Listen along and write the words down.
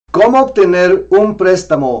¿Cómo obtener un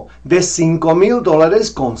préstamo de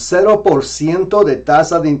 $5,000 con 0% de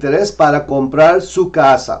tasa de interés para comprar su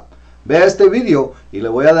casa? Vea este video y le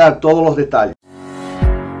voy a dar todos los detalles.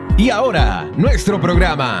 Y ahora, nuestro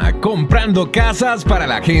programa, Comprando Casas para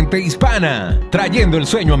la gente hispana, trayendo el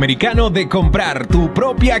sueño americano de comprar tu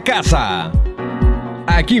propia casa.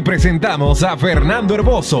 Aquí presentamos a Fernando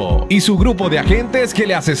Herboso y su grupo de agentes que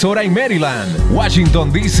le asesora en Maryland,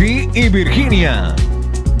 Washington, D.C. y Virginia.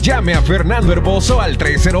 Llame a Fernando Herboso al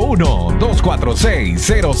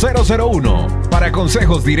 301-246-0001 para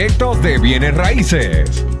consejos directos de bienes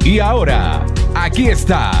raíces. Y ahora, aquí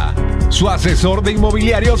está su asesor de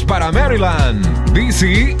inmobiliarios para Maryland,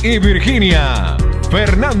 D.C. y Virginia,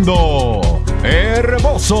 Fernando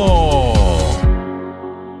Herboso.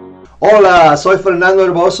 Hola, soy Fernando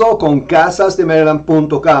Herboso con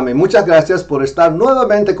casasdemaryland.com y muchas gracias por estar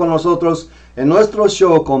nuevamente con nosotros en nuestro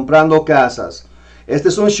show Comprando Casas. Este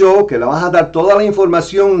es un show que le va a dar toda la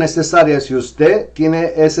información necesaria si usted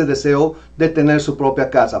tiene ese deseo de tener su propia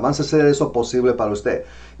casa. Vamos a hacer eso posible para usted.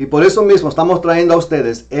 Y por eso mismo estamos trayendo a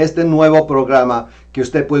ustedes este nuevo programa que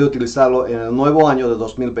usted puede utilizarlo en el nuevo año de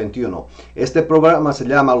 2021. Este programa se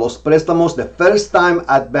llama Los Préstamos de First Time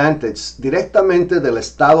Advantage, directamente del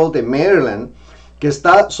estado de Maryland, que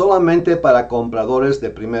está solamente para compradores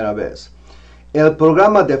de primera vez. El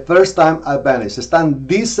programa de First Time Advantage están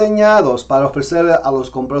diseñados para ofrecer a los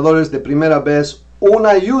compradores de primera vez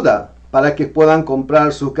una ayuda para que puedan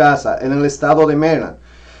comprar su casa en el estado de Maryland.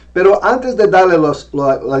 Pero antes de darles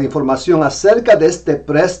la información acerca de este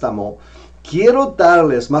préstamo, quiero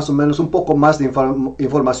darles más o menos un poco más de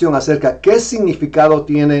información acerca de qué significado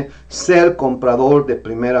tiene ser comprador de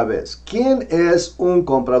primera vez. ¿Quién es un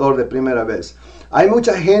comprador de primera vez? Hay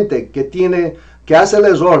mucha gente que hace el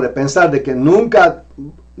error de pensar de que nunca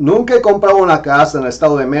he comprado una casa en el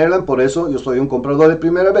estado de Maryland, por eso yo soy un comprador de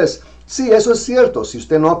primera vez. Sí, eso es cierto. Si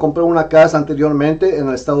usted no ha comprado una casa anteriormente en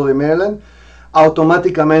el estado de Maryland,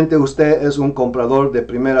 automáticamente usted es un comprador de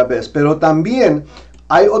primera vez. Pero también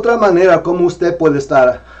hay otra manera como usted puede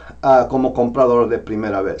estar como comprador de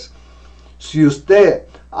primera vez. Si usted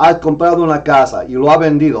ha comprado una casa y lo ha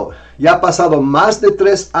vendido y ha pasado más de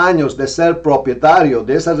 3 años de ser propietario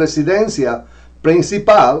de esa residencia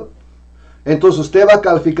principal, entonces usted va a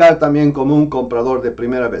calificar también como un comprador de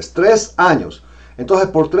primera vez. 3 años. Entonces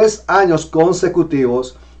por 3 años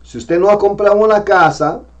consecutivos, si usted no ha comprado una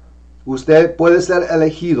casa, usted puede ser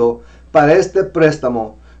elegido para este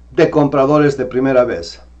préstamo de compradores de primera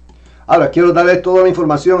vez. Ahora quiero darle toda la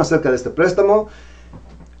información acerca de este préstamo.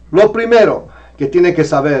 Lo primero que tiene que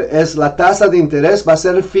saber es la tasa de interés va a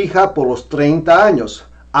ser fija por los 30 años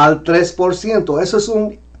al 3%. Eso es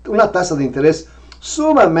una tasa de interés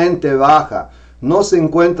sumamente baja. No se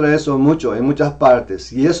encuentra eso mucho en muchas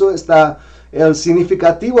partes. Y eso está, el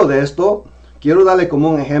significativo de esto, quiero darle como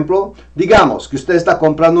un ejemplo. Digamos que usted está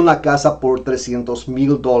comprando una casa por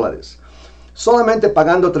 $300,000. Solamente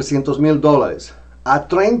pagando $300,000 a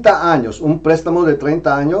 30 años, un préstamo de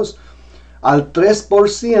 30 años, al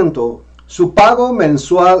 3%, su pago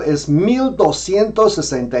mensual es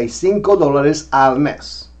 $1,265 al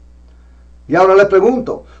mes. Y ahora le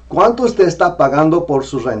pregunto, ¿cuánto usted está pagando por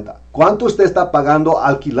su renta? ¿Cuánto usted está pagando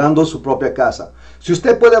alquilando su propia casa? Si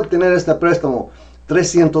usted puede obtener este préstamo,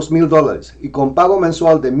 $300,000 y con pago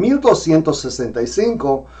mensual de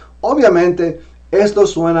 $1,265, obviamente esto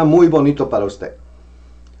suena muy bonito para usted.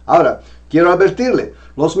 Ahora, quiero advertirle,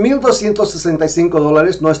 los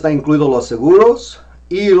 $1,265 no está incluidos los seguros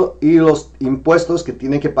y los impuestos que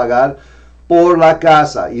tiene que pagar por la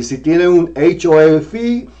casa. Y si tiene un HOA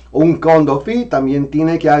fee o un condo fee, también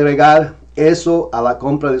tiene que agregar eso a la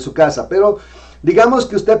compra de su casa. Pero digamos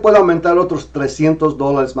que usted puede aumentar otros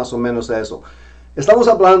 $300 más o menos a eso. Estamos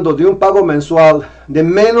hablando de un pago mensual de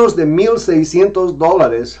menos de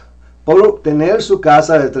 $1,600 por obtener su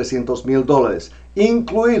casa de $300,000,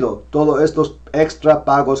 incluido todos estos extra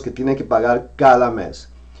pagos que tiene que pagar cada mes.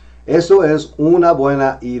 Eso es una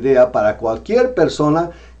buena idea para cualquier persona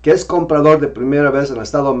que es comprador de primera vez en el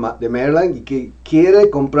estado de Maryland y que quiere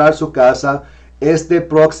comprar su casa este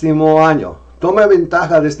próximo año. Tome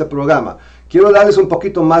ventaja de este programa. Quiero darles un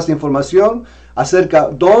poquito más de información acerca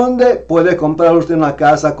de dónde puede comprar usted una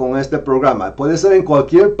casa con este programa. Puede ser en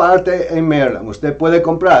cualquier parte en Maryland. Usted puede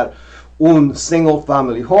comprar un single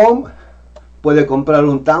family home, puede comprar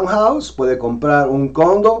un townhouse, puede comprar un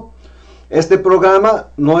condo. Este programa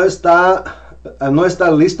no está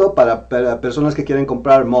listo para personas que quieren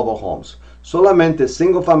comprar mobile homes. Solamente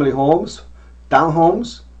single family homes,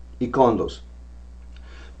 townhomes y condos.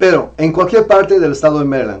 Pero en cualquier parte del estado de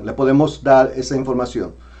Maryland le podemos dar esa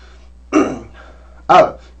información.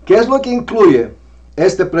 Ahora, ¿qué es lo que incluye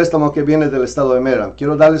este préstamo que viene del estado de Maryland.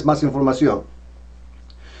 Quiero darles más información.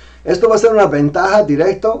 Esto va a ser una ventaja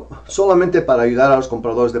directa solamente para ayudar a los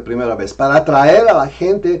compradores de primera vez, para atraer a la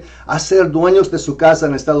gente a ser dueños de su casa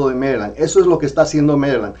en el estado de Maryland. Eso es lo que está haciendo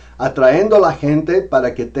Maryland, atrayendo a la gente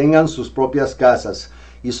para que tengan sus propias casas.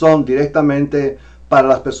 Y son directamente para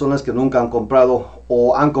las personas que nunca han comprado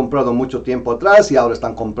o han comprado mucho tiempo atrás y ahora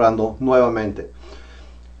están comprando nuevamente.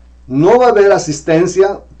 No va a haber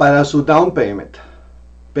asistencia para su down payment,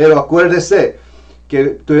 pero acuérdese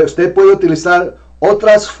que usted puede utilizar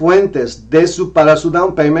otras fuentes para su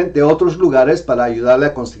down payment de otros lugares para ayudarle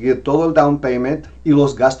a conseguir todo el down payment y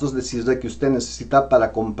los gastos de cierre que usted necesita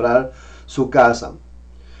para comprar su casa.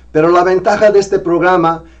 Pero la ventaja de este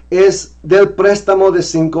programa es del préstamo de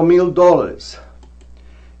 $5,000.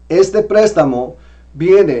 Este préstamo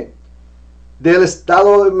viene del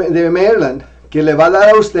estado de Maryland, que le va a dar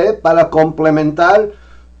a usted para complementar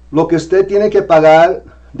lo que usted tiene que pagar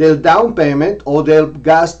del down payment o del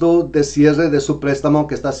gasto de cierre de su préstamo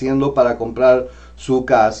que está haciendo para comprar su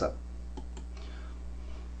casa.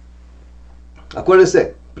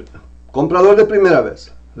 Acuérdese, comprador de primera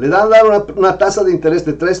vez, le dan una tasa de interés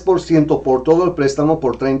de 3% por todo el préstamo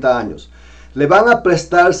por 30 años. Le van a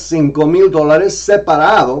prestar $5,000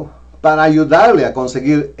 separado para ayudarle a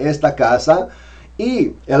conseguir esta casa,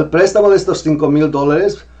 y el préstamo de estos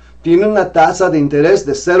 $5,000 tiene una tasa de interés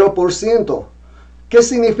de 0%. ¿Qué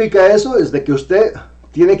significa eso? Es de que usted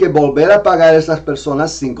tiene que volver a pagar a esas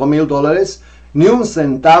personas $5,000, ni un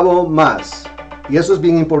centavo más. Y eso es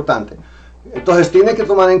bien importante. Entonces tiene que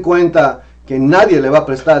tomar en cuenta que nadie le va a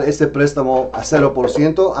prestar ese préstamo a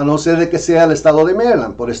 0%, a no ser de que sea el estado de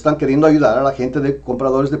Maryland. Por eso están queriendo ayudar a la gente de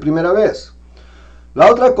compradores de primera vez.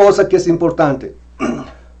 La otra cosa que es importante,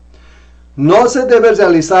 no se debe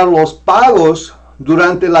realizar los pagos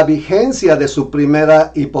durante la vigencia de su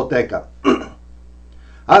primera hipoteca.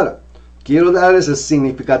 Ahora, quiero darles el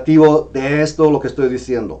significativo de esto, lo que estoy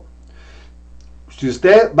diciendo. Si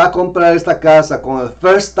usted va a comprar esta casa con el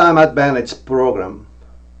First Time Advantage Program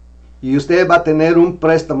y usted va a tener un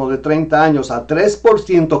préstamo de 30 años a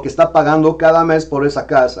 3% que está pagando cada mes por esa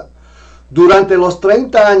casa, durante los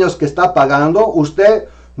 30 años que está pagando, usted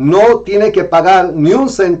no tiene que pagar ni un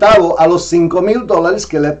centavo a los $5,000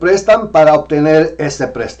 que le prestan para obtener ese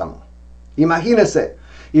préstamo. Imagínese.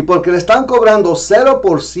 Y porque le están cobrando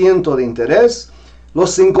 0% de interés,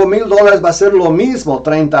 los $5,000 va a ser lo mismo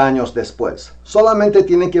 30 años después. Solamente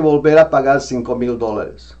tienen que volver a pagar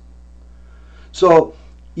 $5,000.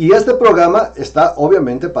 Y este programa está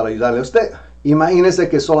obviamente para ayudarle a usted. Imagínese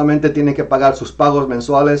que solamente tiene que pagar sus pagos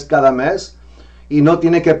mensuales cada mes y no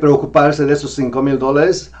tiene que preocuparse de esos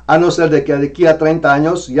 $5,000, a no ser de que de aquí a 30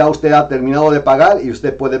 años ya usted ha terminado de pagar y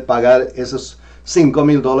usted puede pagar esos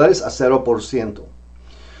 $5,000 a 0%.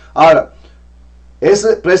 Ahora,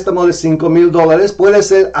 ese préstamo de $5,000 puede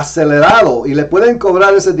ser acelerado y le pueden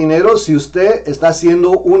cobrar ese dinero si usted está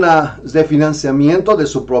haciendo un refinanciamiento de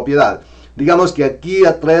su propiedad. Digamos que aquí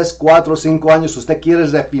a 3, 4, 5 años usted quiere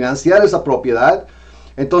refinanciar esa propiedad,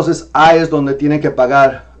 entonces ahí es donde tiene que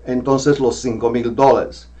pagar entonces los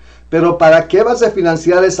 $5,000. Pero ¿para qué vas a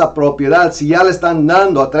financiar esa propiedad si ya le están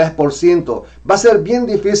dando a 3%? Va a ser bien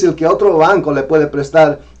difícil que otro banco le pueda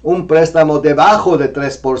prestar un préstamo debajo de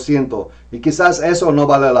 3%. Y quizás eso no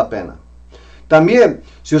vale la pena. También,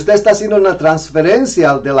 si usted está haciendo una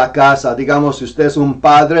transferencia de la casa, digamos si usted es un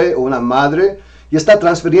padre o una madre y está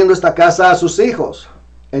transfiriendo esta casa a sus hijos.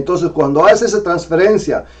 Entonces cuando hace esa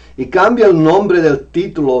transferencia y cambia el nombre del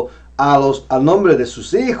título al nombre de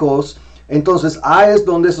sus hijos, entonces ahí es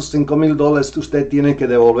donde esos $5,000 usted tiene que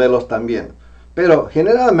devolverlos también. Pero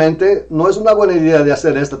generalmente no es una buena idea de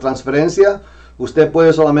hacer esta transferencia. Usted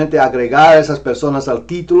puede solamente agregar a esas personas al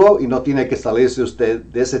título y no tiene que salirse usted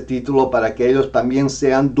de ese título para que ellos también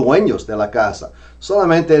sean dueños de la casa.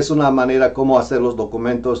 Solamente es una manera como hacer los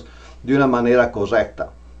documentos de una manera correcta.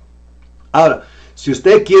 Ahora, si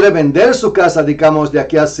usted quiere vender su casa, digamos de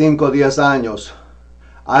aquí a 5 o 10 años,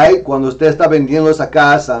 cuando usted está vendiendo esa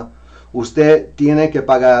casa, usted tiene que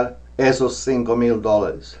pagar esos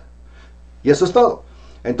 $5,000. Y eso es todo.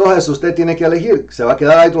 Entonces usted tiene que elegir, ¿se va a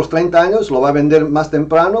quedar ahí otros 30 años? ¿Lo va a vender más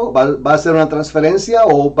temprano? ¿Va a hacer una transferencia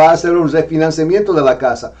o va a hacer un refinanciamiento de la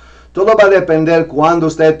casa? Todo va a depender cuándo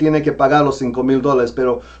usted tiene que pagar los $5,000,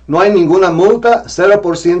 pero no hay ninguna multa,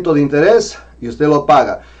 0% de interés y usted lo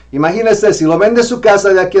paga. Imagínese, si lo vende su casa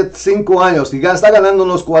de aquí a 5 años y ya está ganando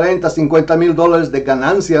unos $40, $50,000 de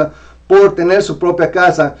ganancia por tener su propia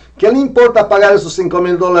casa, ¿qué le importa pagar esos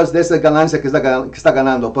 $5,000 de esa ganancia que está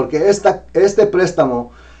ganando? Porque este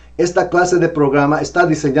préstamo, esta clase de programa está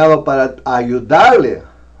diseñado para ayudarle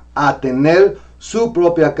a tener su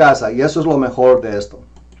propia casa, y eso es lo mejor de esto.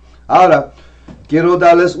 Ahora, quiero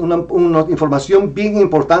darles una información bien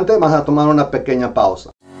importante. Vamos a tomar una pequeña pausa.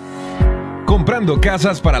 Comprando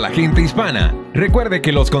casas para la gente hispana. Recuerde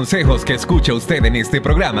que los consejos que escucha usted en este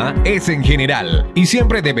programa es en general y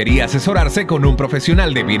siempre debería asesorarse con un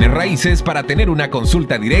profesional de bienes raíces para tener una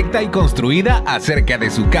consulta directa y construida acerca de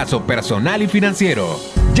su caso personal y financiero.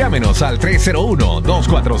 Llámenos al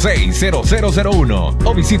 301-246-0001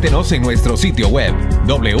 o visítenos en nuestro sitio web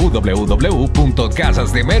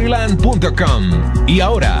www.casasdemaryland.com. Y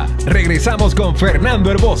ahora, regresamos con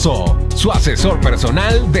Fernando Herboso, su asesor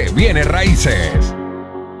personal de bienes raíces.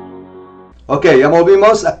 Ok, ya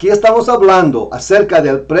volvimos. Aquí estamos hablando acerca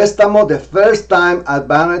del préstamo de First Time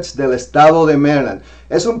Advantage del estado de Maryland.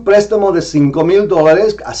 Es un préstamo de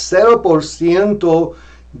 $5,000 a 0%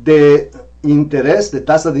 de interés, de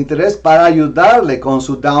tasa de interés, para ayudarle con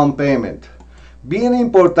su down payment. Bien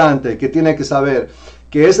importante que tiene que saber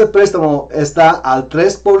que ese préstamo está al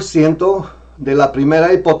 3% de la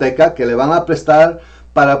primera hipoteca que le van a prestar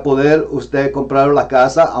para poder usted comprar la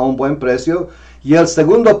casa a un buen precio. Y el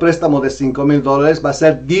segundo préstamo de $5,000 va a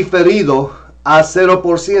ser diferido a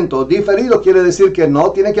 0%. Diferido quiere decir que no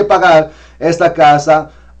tiene que pagar esta casa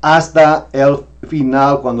hasta el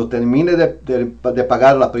final, cuando termine de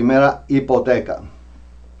pagar la primera hipoteca.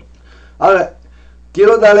 Ahora,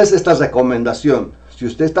 quiero darles esta recomendación. Si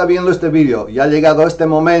usted está viendo este video y ha llegado a este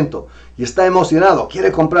momento y está emocionado,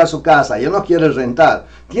 quiere comprar su casa, ya no quiere rentar,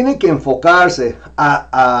 tiene que enfocarse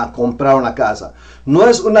a comprar una casa. No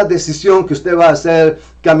es una decisión que usted va a hacer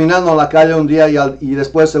caminando a la calle un día y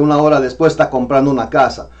después, una hora después, está comprando una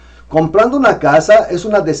casa. Comprando una casa es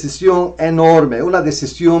una decisión enorme, una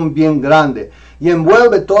decisión bien grande, y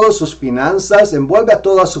envuelve todas sus finanzas, envuelve a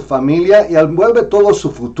toda su familia y envuelve todo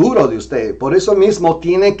su futuro de usted. Por eso mismo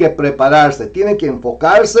tiene que prepararse, tiene que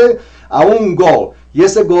enfocarse a un goal, y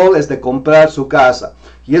ese goal es de comprar su casa.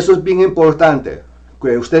 Y eso es bien importante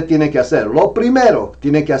que usted tiene que hacer. Lo primero que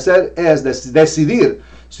tiene que hacer es decidir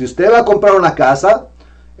si usted va a comprar una casa.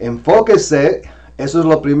 Enfóquese. Eso es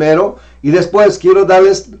lo primero. Y después quiero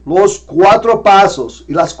darles los 4 pasos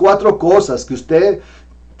y las 4 cosas que usted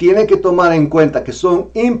tiene que tomar en cuenta, que son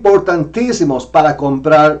importantísimos para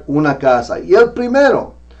comprar una casa. Y el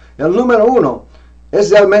primero, el número 1,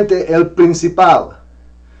 es realmente el principal.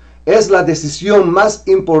 Es la decisión más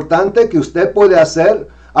importante que usted puede hacer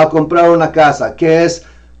al comprar una casa, que es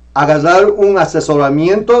agarrar un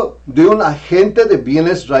asesoramiento de un agente de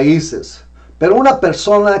bienes raíces. Pero una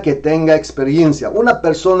persona que tenga experiencia, una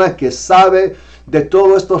persona que sabe de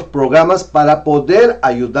todos estos programas para poder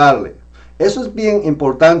ayudarle. Eso es bien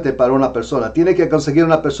importante para una persona. Tiene que conseguir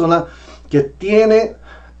una persona que tiene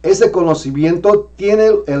ese conocimiento,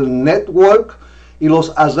 tiene el network y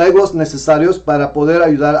los arreglos necesarios para poder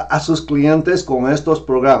ayudar a sus clientes con estos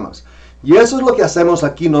programas. Y eso es lo que hacemos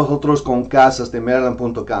aquí nosotros con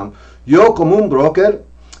casasdemaryland.com. Yo, como un broker,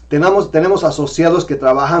 tenemos asociados que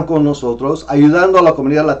trabajan con nosotros ayudando a la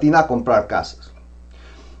comunidad latina a comprar casas.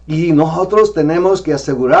 Y nosotros tenemos que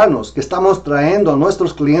asegurarnos que estamos trayendo a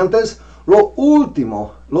nuestros clientes los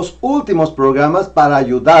últimos programas para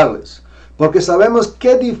ayudarles. Porque sabemos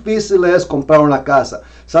qué difícil es comprar una casa.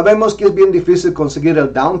 Sabemos que es bien difícil conseguir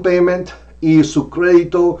el down payment y su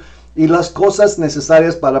crédito y las cosas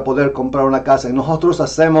necesarias para poder comprar una casa. Y nosotros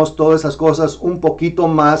hacemos todas esas cosas un poquito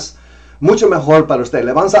más, mucho mejor para usted.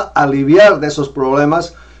 Le vamos a aliviar de esos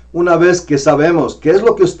problemas. Una vez que sabemos qué es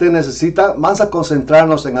lo que usted necesita, vamos a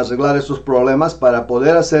concentrarnos en arreglar esos problemas para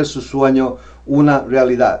poder hacer su sueño una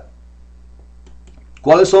realidad.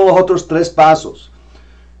 ¿Cuáles son los otros 3 pasos?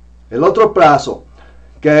 El otro paso,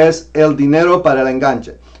 que es el dinero para el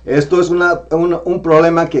enganche. Esto es un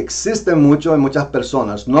problema que existe mucho en muchas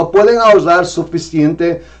personas. No pueden ahorrar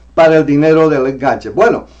suficiente para el dinero del enganche.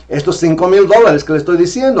 Bueno, estos $5,000 que le estoy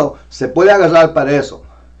diciendo, se puede agarrar para eso.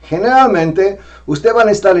 Generalmente, usted va a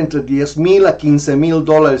necesitar entre $10,000 a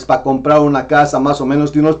 $15,000 para comprar una casa, más o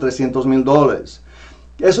menos de unos $300,000.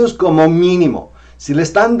 Eso es como mínimo. Si le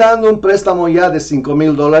están dando un préstamo ya de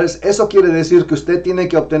 $5,000, eso quiere decir que usted tiene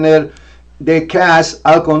que obtener de cash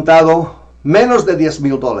al contado menos de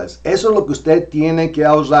 $10,000. Eso es lo que usted tiene que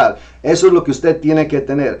ahorrar. Eso es lo que usted tiene que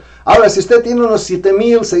tener. Ahora, si usted tiene unos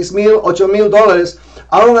 $7,000, $6,000, $8,000,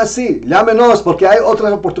 aún así, llámenos, porque hay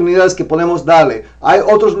otras oportunidades que podemos darle. Hay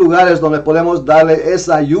otros lugares donde podemos darle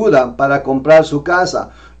esa ayuda para comprar su casa.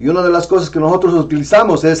 Y una de las cosas que nosotros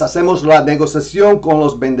utilizamos es, hacemos la negociación con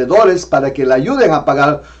los vendedores para que le ayuden a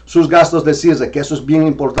pagar sus gastos de cierre, que eso es bien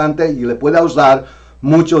importante y le puede ahorrar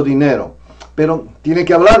mucho dinero. Pero tiene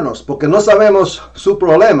que hablarnos, porque no sabemos su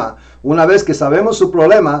problema. Una vez que sabemos su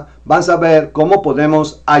problema, van a saber cómo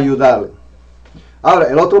podemos ayudarle. Ahora,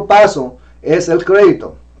 el otro paso es el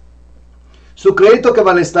crédito. Su crédito que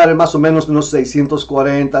van a estar en más o menos unos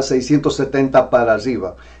 640, 670 para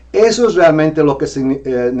arriba. Eso es realmente lo que se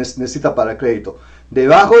necesita para el crédito.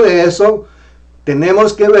 Debajo de eso,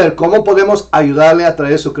 tenemos que ver cómo podemos ayudarle a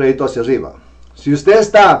traer su crédito hacia arriba. Si usted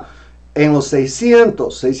está en los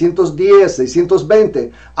 600, 610,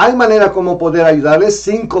 620, hay manera como poder ayudarles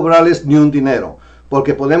sin cobrarles ni un dinero.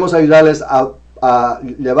 Porque podemos ayudarles a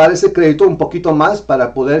llevar ese crédito un poquito más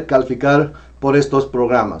para poder calificar por estos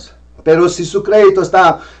programas. Pero si su crédito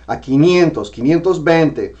está a 500,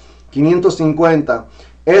 520, 550,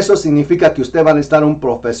 eso significa que usted va a necesitar un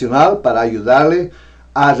profesional para ayudarle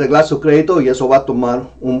a arreglar su crédito y eso va a tomar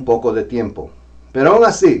un poco de tiempo. Pero aún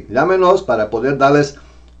así, llámenos para poder darles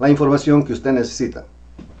la información que usted necesita.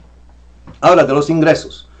 Ahora, de los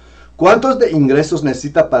ingresos. ¿Cuántos de ingresos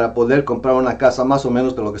necesita para poder comprar una casa? Más o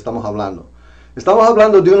menos de lo que estamos hablando. Estamos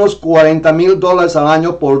hablando de unos $40,000 al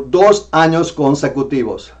año por 2 años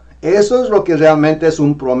consecutivos. Eso es lo que realmente es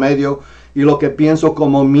un promedio y lo que pienso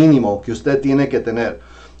como mínimo que usted tiene que tener.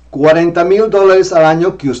 $40,000 al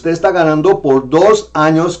año que usted está ganando por 2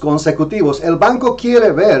 años consecutivos. El banco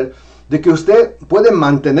quiere ver de que usted puede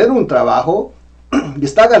mantener un trabajo y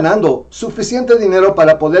está ganando suficiente dinero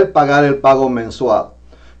para poder pagar el pago mensual.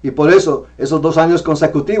 Y por eso, esos 2 años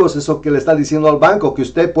consecutivos, eso que le está diciendo al banco, que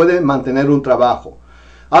usted puede mantener un trabajo.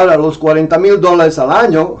 Ahora, los $40,000 al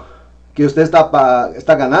año que usted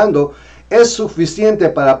está ganando es suficiente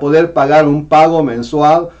para poder pagar un pago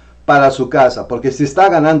mensual para su casa. Porque si está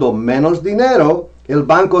ganando menos dinero, el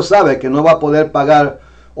banco sabe que no va a poder pagar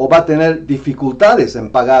o va a tener dificultades en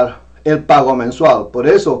pagar el pago mensual. Por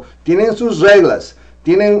eso, tienen sus reglas.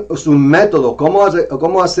 Tienen su método,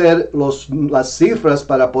 cómo hacer las cifras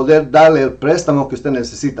para poder darle el préstamo que usted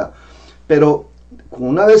necesita. Pero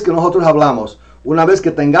una vez que nosotros hablamos, una vez que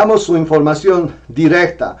tengamos su información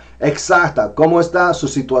directa, exacta, cómo está su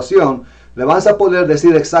situación, le vas a poder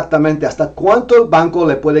decir exactamente hasta cuánto el banco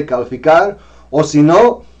le puede calificar, o si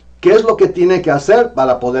no, qué es lo que tiene que hacer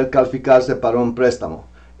para poder calificarse para un préstamo.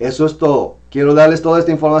 Eso es todo. Quiero darles toda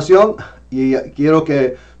esta información y quiero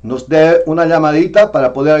que nos dé una llamadita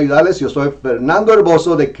para poder ayudarles. Yo soy Fernando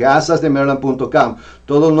Herboso de casasdemaryland.com.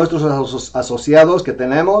 Todos nuestros asociados que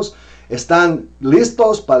tenemos están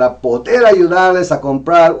listos para poder ayudarles a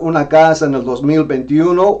comprar una casa en el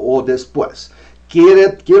 2021 o después.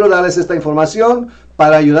 Quiero darles esta información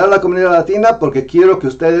para ayudar a la comunidad latina porque quiero que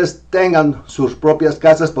ustedes tengan sus propias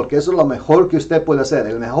casas porque eso es lo mejor que usted puede hacer,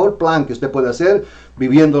 el mejor plan que usted puede hacer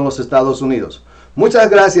viviendo en los Estados Unidos. Muchas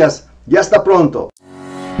gracias y hasta pronto.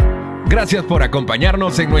 Gracias por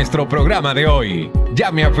acompañarnos en nuestro programa de hoy.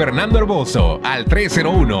 Llame a Fernando Herboso al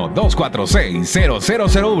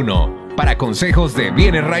 301-246-0001 para consejos de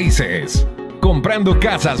bienes raíces. Comprando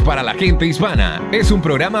Casas para la gente hispana es un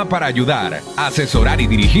programa para ayudar, asesorar y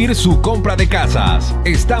dirigir su compra de casas.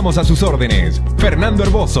 Estamos a sus órdenes. Fernando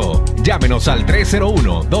Herboso. Llámenos al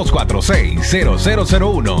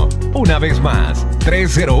 301-246-0001. Una vez más,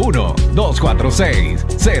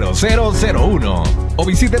 301-246-0001. O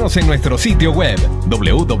visítenos en nuestro sitio web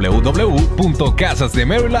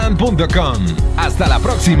www.casasdemaryland.com. Hasta la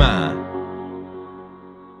próxima.